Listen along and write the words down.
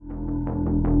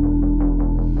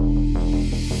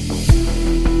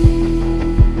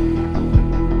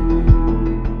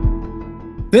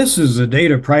This is the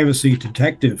Data Privacy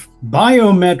Detective.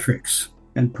 Biometrics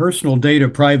and personal data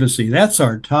privacy. That's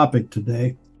our topic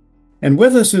today. And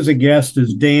with us as a guest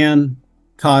is Dan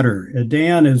Cotter.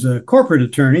 Dan is a corporate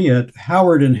attorney at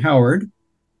Howard and Howard,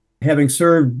 having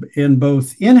served in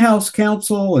both in-house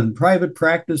counsel and private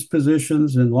practice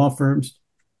positions in law firms.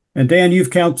 And Dan,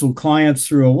 you've counseled clients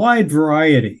through a wide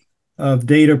variety of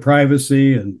data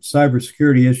privacy and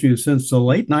cybersecurity issues since the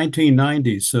late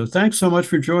 1990s. So thanks so much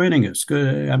for joining us.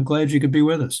 Good. I'm glad you could be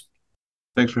with us.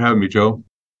 Thanks for having me, Joe.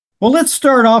 Well, let's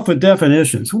start off with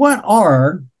definitions. What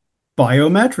are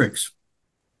biometrics?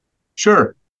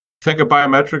 Sure. Think of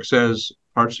biometrics as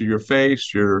parts of your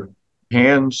face, your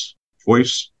hands,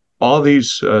 voice, all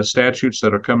these statutes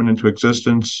that are coming into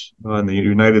existence in the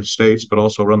United States, but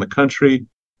also around the country.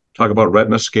 Talk about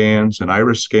retina scans and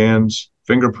iris scans,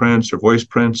 fingerprints or voice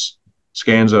prints,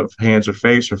 scans of hands or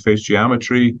face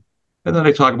geometry. And then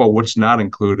they talk about what's not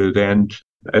included. And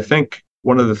I think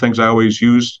one of the things I always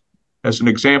use as an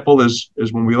example is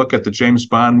when we look at the James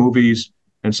Bond movies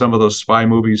and some of those spy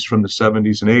movies from the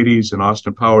 70s and 80s and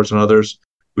Austin Powers and others,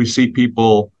 we see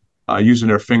people using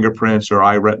their fingerprints or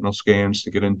eye retinal scans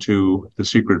to get into the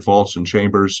secret vaults and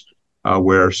chambers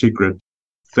where secret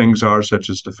things are, such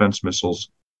as defense missiles.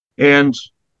 And,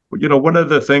 one of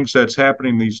the things that's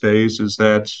happening these days is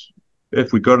that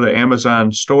if we go to the Amazon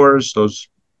stores, those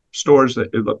stores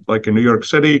that like in New York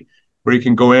City, where you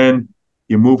can go in,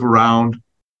 you move around,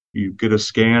 you get a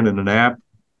scan in an app,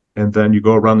 and then you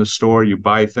go around the store, you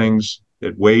buy things,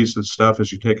 it weighs the stuff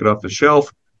as you take it off the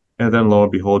shelf, and then lo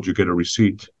and behold, you get a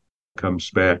receipt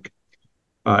comes back.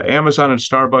 Amazon and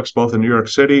Starbucks, both in New York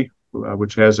City,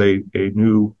 which has a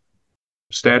new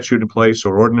statute in place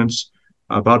or ordinance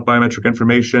about biometric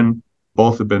information,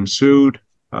 both have been sued,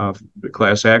 the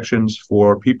class actions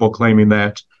for people claiming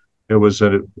that it was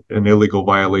an illegal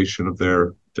violation of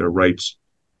their rights.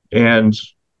 And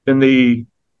in the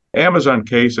Amazon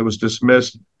case, it was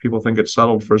dismissed. People think it's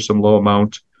settled for some low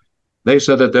amount. They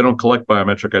said that they don't collect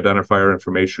biometric identifier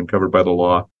information covered by the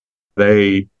law.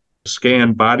 They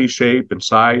scan body shape and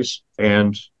size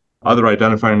and other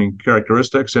identifying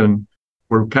characteristics. And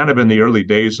we're kind of in the early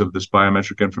days of this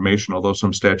biometric information, although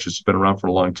some statutes have been around for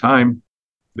a long time.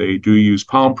 They do use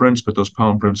palm prints, but those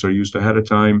palm prints are used ahead of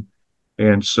time.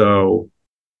 And so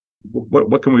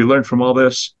what can we learn from all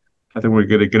this? I think we're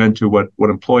going to get into what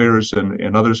employers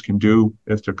and others can do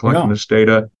if they're collecting this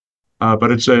data.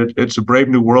 But it's a brave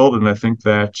new world, and I think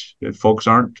that if folks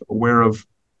aren't aware of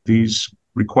these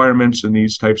requirements and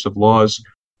these types of laws,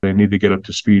 they need to get up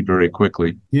to speed very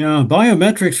quickly. Yeah,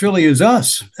 biometrics really is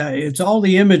us. It's all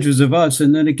the images of us,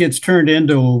 and then it gets turned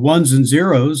into ones and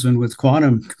zeros, and with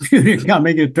quantum computing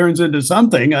coming, it turns into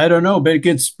something. I don't know, but it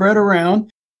gets spread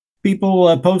around.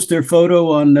 People post their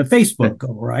photo on Facebook.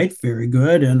 All right, very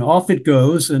good. And off it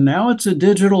goes. And now it's a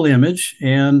digital image.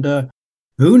 And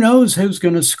who knows who's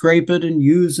going to scrape it and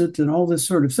use it and all this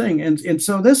sort of thing. And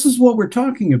so this is what we're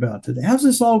talking about today. How's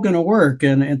this all going to work?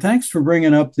 And thanks for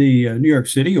bringing up the New York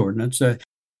City ordinance.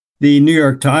 The New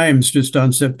York Times, just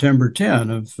on September 10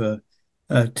 of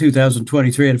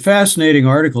 2023, had a fascinating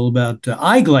article about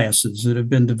eyeglasses that have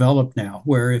been developed now,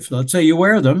 where if, let's say, you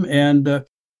wear them and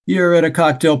you're at a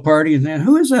cocktail party and then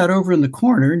who is that over in the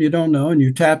corner and you don't know, and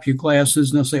you tap your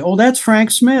glasses and they'll say, oh, that's Frank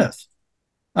Smith.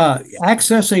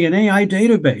 Accessing an AI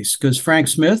database, because Frank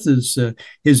Smith is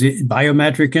his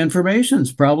biometric information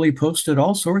is probably posted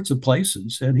all sorts of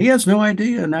places and he has no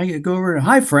idea. Now you go over and,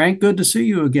 hi, Frank, good to see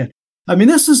you again. I mean,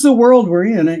 this is the world we're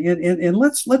in, and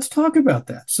let's talk about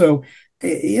that. So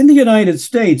in the United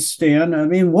States, Stan, I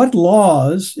mean, what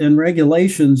laws and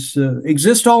regulations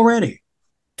exist already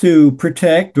to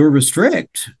protect or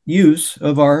restrict use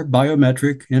of our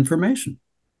biometric information?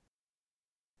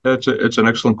 It's an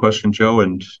excellent question, Joe.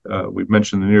 And we've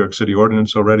mentioned the New York City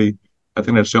ordinance already. I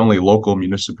think that's the only local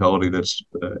municipality that's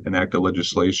enacted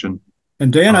legislation.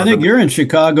 And Dan, I think you're in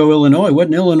Chicago, Illinois.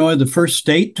 Wasn't Illinois the first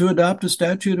state to adopt a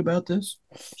statute about this?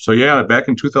 So, yeah, back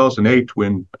in 2008,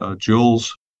 when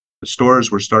Juul's stores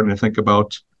were starting to think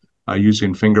about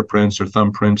using fingerprints or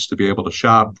thumbprints to be able to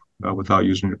shop without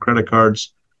using your credit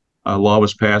cards, a law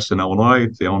was passed in Illinois,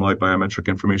 the Illinois Biometric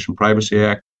Information Privacy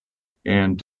Act.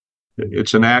 And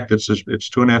it's an act. It's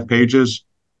 2.5 pages.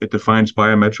 It defines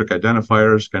biometric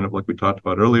identifiers, kind of like we talked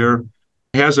about earlier.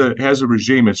 It has a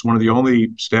regime. It's one of the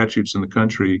only statutes in the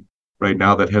country right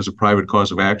now that has a private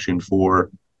cause of action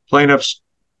for plaintiffs.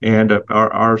 And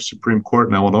our Supreme Court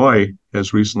in Illinois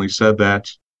has recently said that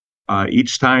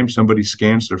each time somebody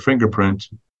scans their fingerprint,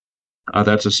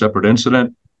 that's a separate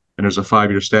incident, and there's a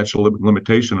 5-year statute of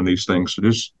limitation on these things. So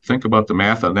just think about the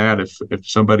math on that. If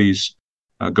somebody's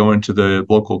going to the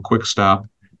local quick stop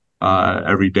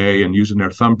every day and using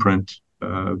their thumbprint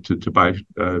to buy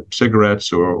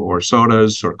cigarettes or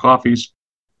sodas or coffees.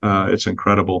 It's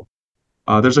incredible.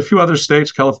 There's a few other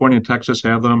states, California and Texas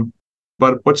have them.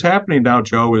 But what's happening now,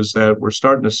 Joe, is that we're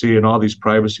starting to see in all these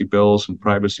privacy bills and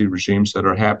privacy regimes that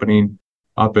are happening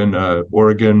up in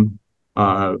Oregon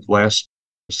last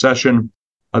session,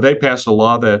 they passed a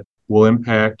law that will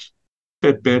impact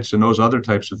Fitbits and those other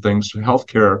types of things,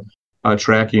 healthcare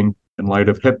tracking in light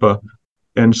of HIPAA.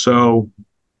 And so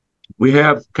we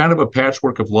have kind of a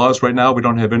patchwork of laws right now. We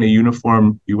don't have any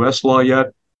uniform U.S. law yet.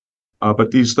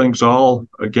 But these things all,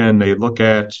 again, they look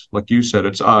at, like you said,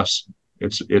 it's us.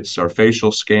 It's our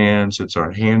facial scans, it's our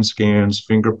hand scans,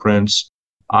 fingerprints,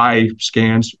 eye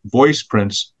scans, voice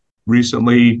prints.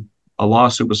 Recently, a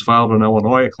lawsuit was filed in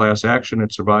Illinois, a class action.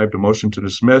 It survived a motion to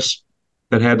dismiss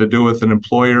that had to do with an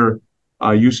employer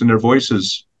using their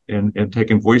voices and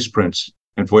taking voice prints.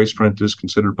 And voice print is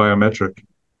considered biometric.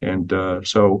 And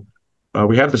so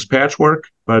we have this patchwork,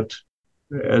 but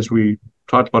as we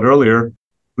talked about earlier,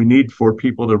 we need for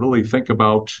people to really think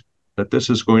about that this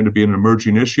is going to be an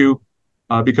emerging issue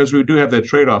because we do have that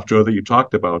trade-off, Joe, that you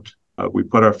talked about. We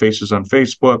put our faces on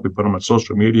Facebook, we put them on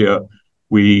social media.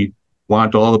 We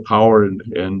want all the power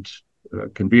and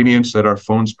convenience that our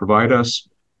phones provide us.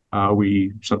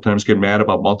 We sometimes get mad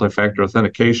about multi-factor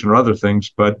authentication or other things,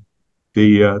 but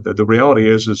the reality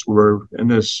is we're in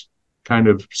this kind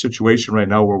of situation right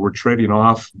now where we're trading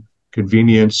off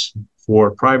convenience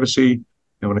for privacy.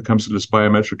 And when it comes to this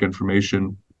biometric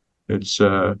information, it's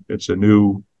a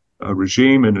new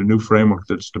regime and a new framework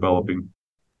that's developing.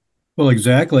 Well,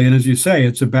 exactly. And as you say,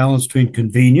 it's a balance between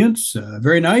convenience.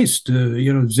 Very nice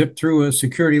to, zip through a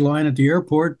security line at the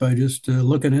airport by just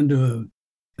looking into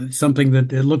something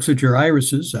that it looks at your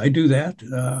irises. I do that.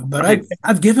 But Right.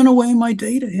 I've given away my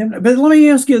data. But let me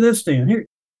ask you this, Dan. Here,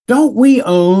 don't we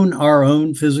own our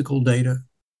own physical data?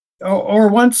 Or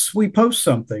once we post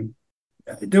something,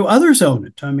 do others own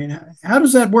it? I mean, how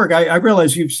does that work? I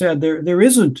realize you've said there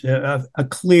isn't a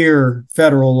clear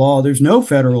federal law. There's no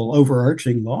federal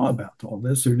overarching law about all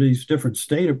this. There are these different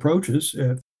state approaches.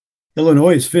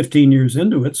 Illinois is 15 years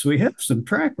into it, so we have some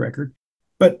track record.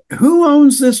 But who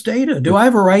owns this data? Do I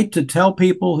have a right to tell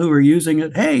people who are using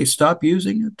it, hey, stop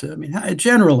using it? I mean,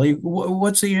 generally,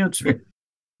 what's the answer?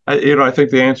 I think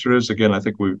the answer is, again, I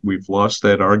think we've lost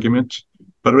that argument.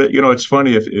 But it's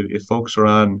funny if folks are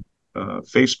on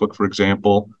Facebook, for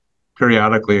example,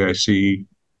 periodically I see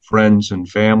friends and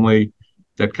family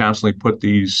that constantly put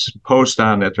these posts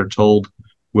on that they're told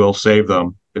will save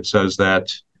them. It says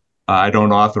that I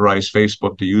don't authorize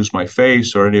Facebook to use my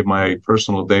face or any of my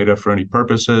personal data for any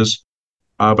purposes.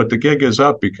 But the gig is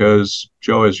up because,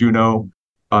 Joe, as you know,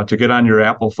 to get on your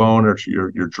Apple phone or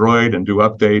your Droid and do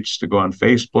updates, to go on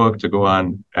Facebook, to go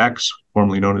on X,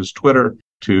 formerly known as Twitter,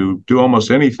 to do almost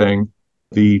anything,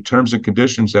 the terms and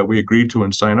conditions that we agreed to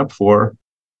and sign up for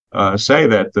say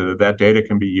that that data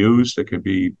can be used. It can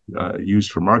be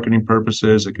used for marketing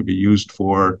purposes. It can be used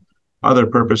for other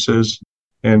purposes.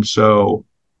 And so,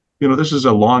 this is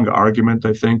a long argument,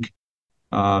 I think.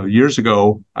 Years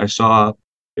ago, I saw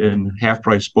in Half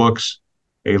Price Books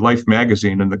a Life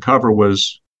magazine, and the cover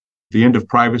was The End of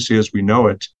Privacy as We Know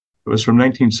It. It was from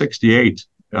 1968.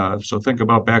 So think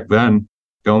about back then,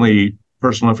 the only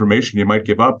personal information you might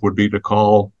give up would be to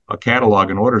call a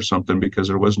catalog and order something because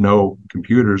there was no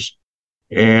computers.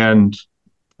 And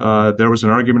there was an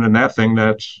argument in that thing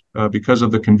that because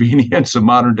of the convenience of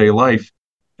modern day life,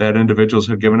 that individuals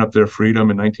had given up their freedom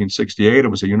in 1968. It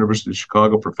was a University of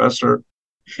Chicago professor.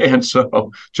 And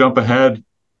so jump ahead,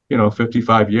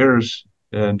 55 years,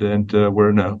 and we're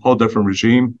in a whole different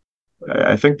regime.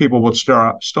 I think people would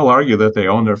still argue that they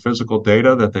own their physical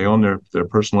data, that they own their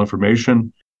personal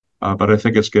information. But I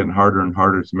think it's getting harder and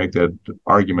harder to make that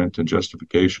argument and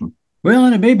justification. Well,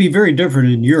 and it may be very different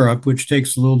in Europe, which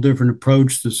takes a little different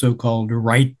approach, the so-called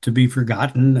right to be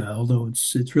forgotten, although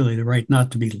it's really the right not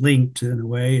to be linked in a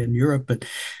way in Europe, but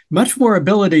much more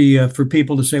ability for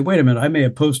people to say, wait a minute, I may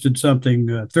have posted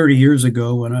something 30 years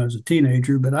ago when I was a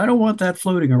teenager, but I don't want that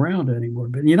floating around anymore.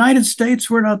 But in the United States,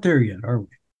 we're not there yet, are we?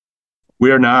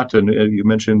 We are not, and you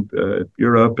mentioned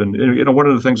Europe, and one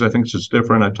of the things I think is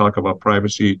different. I talk about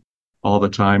privacy all the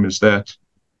time. Is that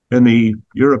in the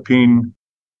European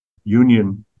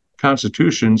Union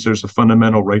constitutions, there's a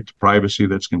fundamental right to privacy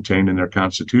that's contained in their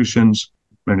constitutions.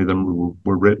 Many of them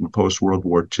were written post World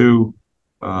War II.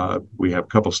 We have a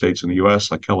couple states in the U.S.,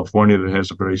 like California, that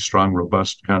has a very strong,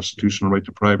 robust constitutional right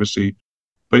to privacy.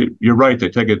 But you're right; they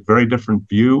take a very different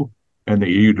view. And the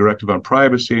EU Directive on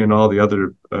Privacy and all the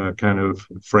other kind of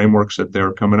frameworks that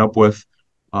they're coming up with.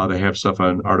 They have stuff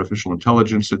on artificial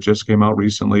intelligence that just came out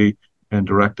recently. and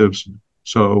directives.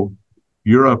 So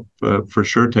Europe, for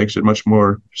sure, takes it much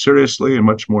more seriously and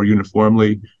much more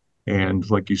uniformly. And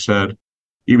like you said,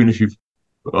 even if you've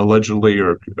allegedly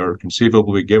or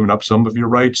conceivably given up some of your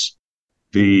rights,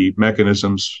 the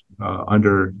mechanisms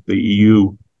under the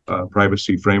EU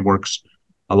privacy frameworks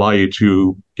allow you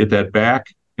to get that back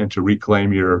and to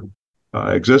reclaim your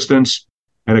existence.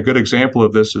 And a good example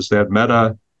of this is that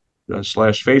Meta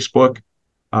slash Facebook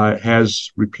has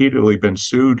repeatedly been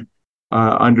sued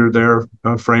under their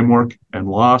framework and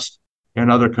lost,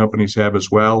 and other companies have as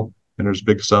well. And there's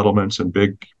big settlements and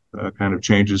big kind of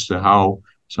changes to how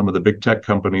some of the big tech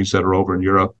companies that are over in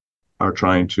Europe are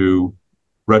trying to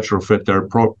retrofit their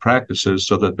practices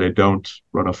so that they don't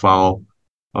run afoul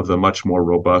of the much more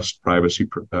robust privacy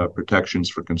protections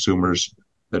for consumers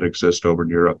that exist over in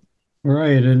Europe.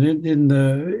 Right. And in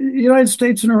the United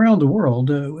States and around the world,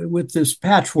 with this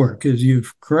patchwork, as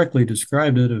you've correctly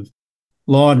described it, of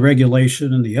law and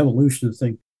regulation and the evolution of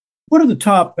things, what are the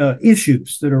top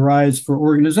issues that arise for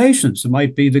organizations? It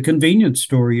might be the convenience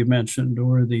store you mentioned,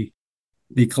 or the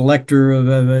collector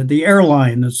of the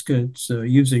airline that's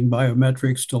using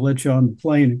biometrics to let you on the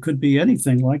plane. It could be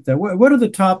anything like that. What are the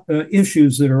top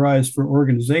issues that arise for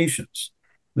organizations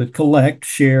that collect,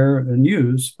 share, and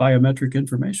use biometric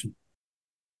information?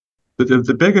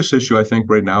 The biggest issue, I think,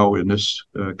 right now in this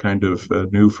kind of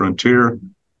new frontier,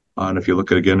 and if you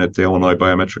look again at the Illinois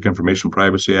Biometric Information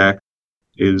Privacy Act,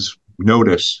 is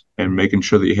notice and making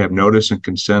sure that you have notice and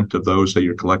consent of those that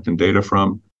you're collecting data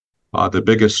from. The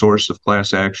biggest source of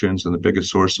class actions and the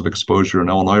biggest source of exposure in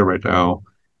Illinois right now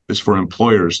is for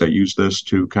employers that use this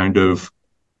to kind of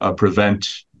prevent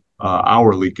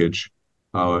hour leakage.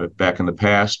 Back in the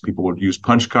past, people would use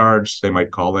punch cards. They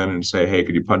might call in and say, hey,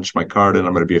 could you punch my card in?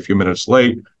 I'm going to be a few minutes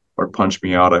late, or punch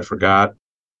me out. I forgot.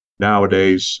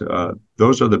 Nowadays,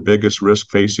 those are the biggest risk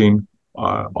facing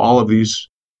all of these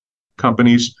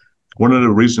companies. One of the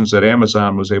reasons that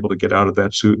Amazon was able to get out of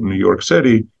that suit in New York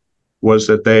City was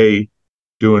that they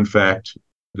do, in fact,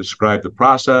 describe the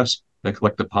process. They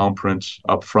collect the palm prints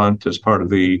up front as part of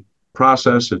the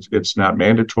process. It's not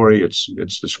mandatory.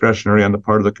 It's discretionary on the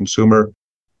part of the consumer.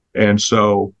 And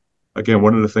so, again,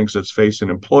 one of the things that's facing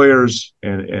employers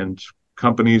and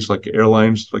companies like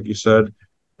airlines, like you said,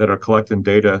 that are collecting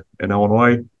data in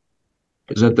Illinois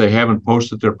is that they haven't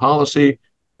posted their policy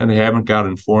and they haven't got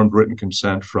informed written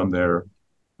consent from their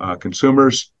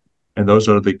consumers. And those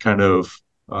are the kind of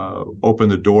open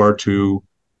the door to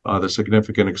the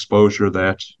significant exposure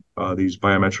that these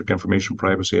biometric information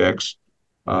privacy acts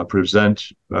present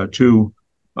to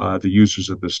the users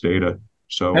of this data.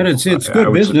 So, And it's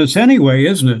good business anyway,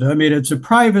 isn't it? I mean, it's a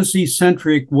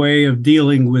privacy-centric way of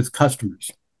dealing with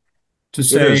customers. To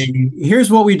say,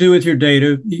 here's what we do with your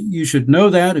data. You should know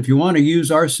that if you want to use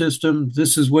our system,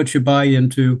 this is what you buy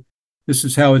into. This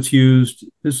is how it's used.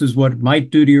 This is what it might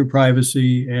do to your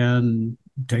privacy, and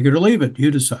take it or leave it.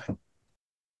 You decide.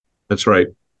 That's right.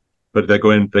 But they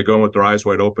go in with their eyes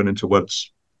wide open into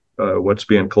what's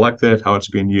being collected, how it's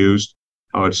being used,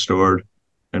 how it's stored.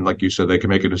 And like you said, they can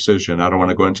make a decision. I don't want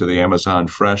to go into the Amazon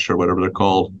Fresh or whatever they're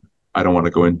called. I don't want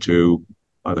to go into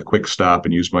the Quick Stop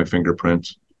and use my fingerprint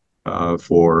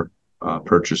for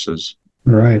purchases.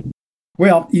 Right.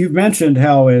 Well, you've mentioned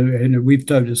how, and we've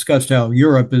discussed how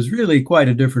Europe is really quite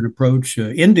a different approach.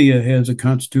 India has a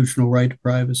constitutional right to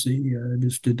privacy,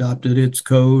 just adopted its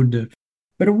code,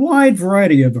 but a wide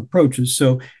variety of approaches.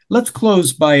 So let's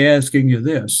close by asking you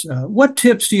this. What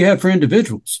tips do you have for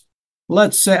individuals?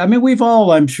 Let's say, I mean, we've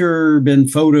all, I'm sure, been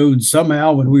photoed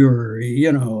somehow when we were,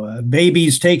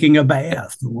 babies taking a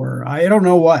bath, or I don't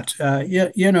know what,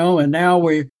 and now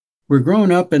we're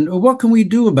grown up, and what can we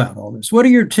do about all this? What are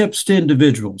your tips to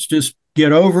individuals? Just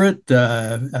get over it.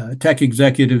 A tech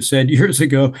executive said years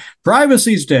ago,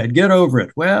 privacy's dead, get over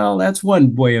it. Well, that's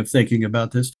one way of thinking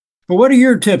about this. But what are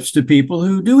your tips to people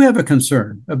who do have a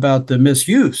concern about the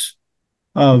misuse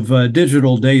of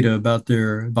digital data about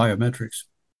their biometrics?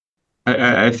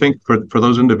 I think for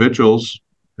those individuals,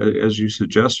 as you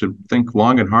suggested, think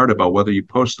long and hard about whether you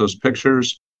post those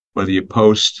pictures, whether you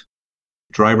post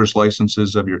driver's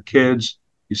licenses of your kids.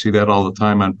 You see that all the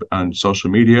time on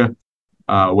social media.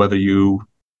 Whether you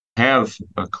have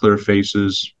clear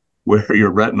faces where your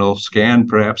retinal scan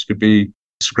perhaps could be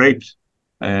scraped.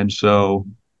 And so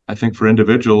I think for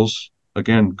individuals,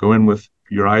 again, go in with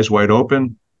your eyes wide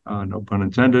open, no pun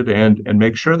intended, and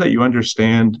make sure that you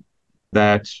understand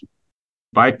that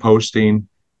by posting,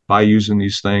 by using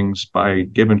these things, by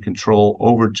giving control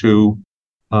over to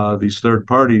these third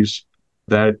parties,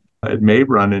 that it may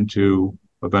run into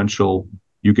eventual,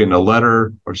 you getting a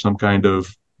letter or some kind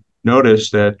of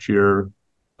notice that your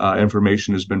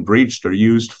information has been breached or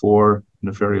used for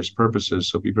nefarious purposes.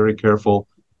 So be very careful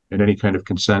in any kind of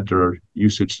consent or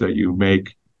usage that you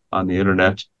make on the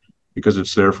internet, because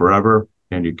it's there forever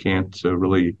and you can't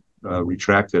really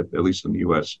retract it, at least in the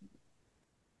US.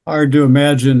 Hard to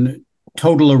imagine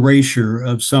total erasure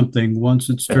of something once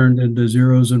it's turned into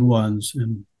zeros and ones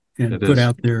and It put is.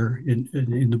 out there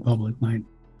in the public mind.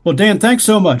 Well, Dan, thanks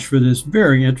so much for this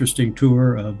very interesting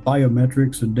tour of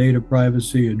biometrics and data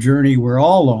privacy, a journey we're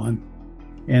all on.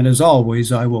 And as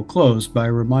always, I will close by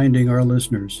reminding our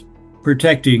listeners,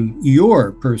 protecting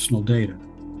your personal data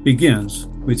begins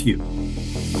with you.